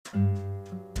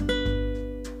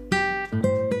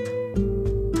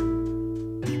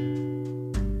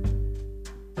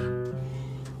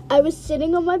I was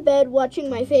sitting on my bed watching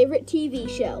my favorite TV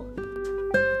show. Will Phantom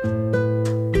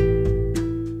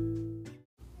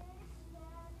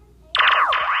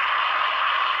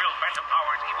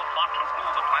Power's evil plot to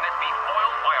rule the planet be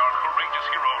foiled by our courageous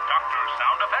hero, Dr.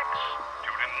 Sound Effects?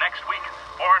 Tune in next week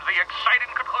for the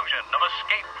exciting conclusion of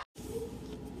Escape.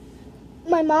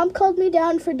 My mom called me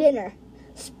down for dinner.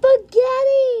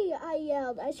 Spaghetti! I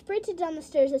yelled. I sprinted down the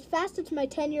stairs as fast as my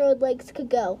 10-year-old legs could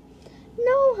go.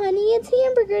 No, honey, it's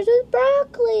hamburgers with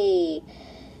broccoli.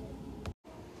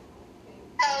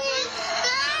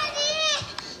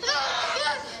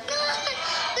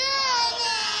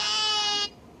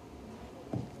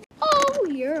 Oh,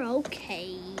 you're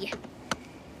okay.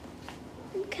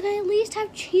 Can I at least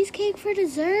have cheesecake for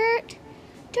dessert?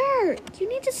 Dirt, you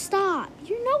need to stop.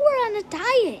 You know we're on a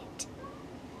diet.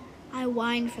 I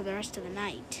whined for the rest of the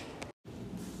night.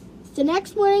 The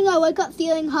next morning, I woke up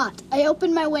feeling hot. I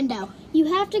opened my window. You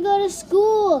have to go to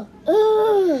school.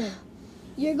 Ugh.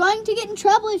 You're going to get in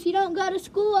trouble if you don't go to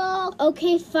school.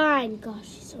 Okay, fine. Gosh,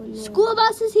 she's so annoying. School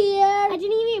bus is here. I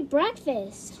didn't even eat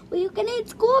breakfast. Well, you can eat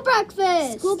school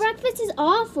breakfast. School breakfast is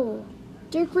awful.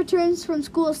 Dirk returns from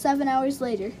school 7 hours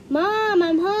later. Mom,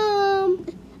 I'm home.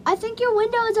 I think your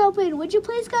window is open. Would you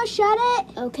please go shut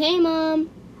it? Okay, Mom.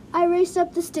 I raced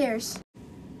up the stairs.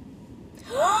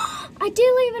 I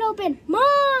did leave it open.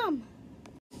 Mom!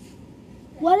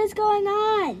 What is going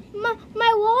on?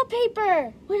 My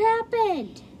wallpaper. What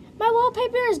happened? My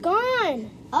wallpaper is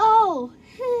gone. Oh.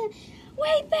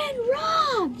 We've been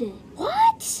robbed.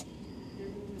 What? It's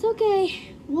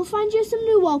okay. We'll find you some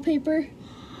new wallpaper.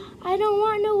 I don't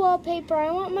want new wallpaper.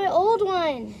 I want my old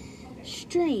one.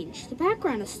 Strange. The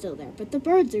background is still there, but the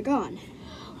birds are gone.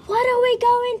 What are we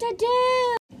going to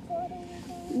do?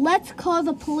 Let's call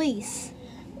the police.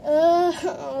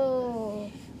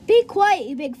 Be quiet,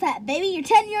 you big fat baby. You're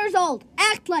 10 years old.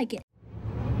 Act like it.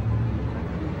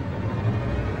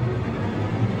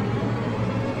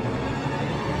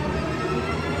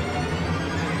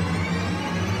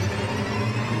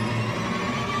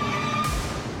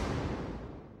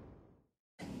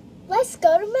 Let's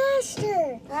go to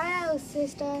Master. Hello,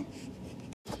 sister.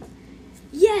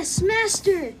 Yes,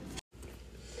 Master.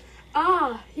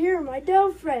 Ah, here are my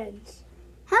doe friends.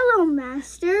 Hello,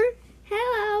 Master.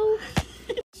 Hello.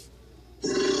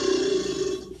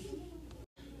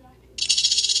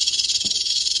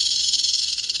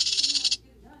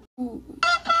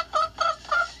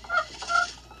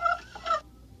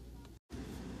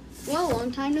 Well,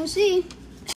 long time no see.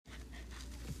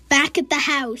 Back at the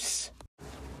house.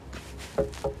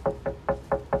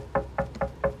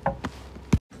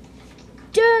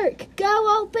 Dirk,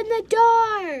 go open the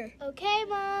door. Okay,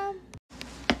 Mom.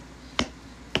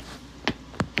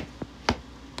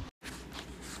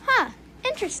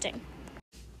 Interesting.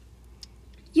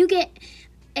 You get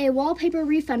a wallpaper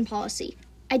refund policy.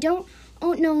 I don't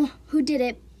know who did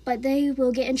it, but they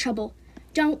will get in trouble.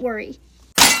 Don't worry.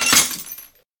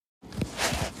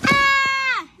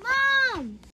 Ah!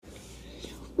 Mom!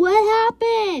 What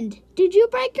happened? Did you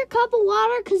break your cup of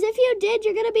water? Because if you did,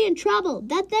 you're going to be in trouble.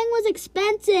 That thing was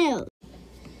expensive.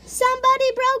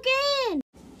 Somebody broke in.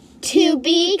 To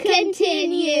be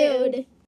continued.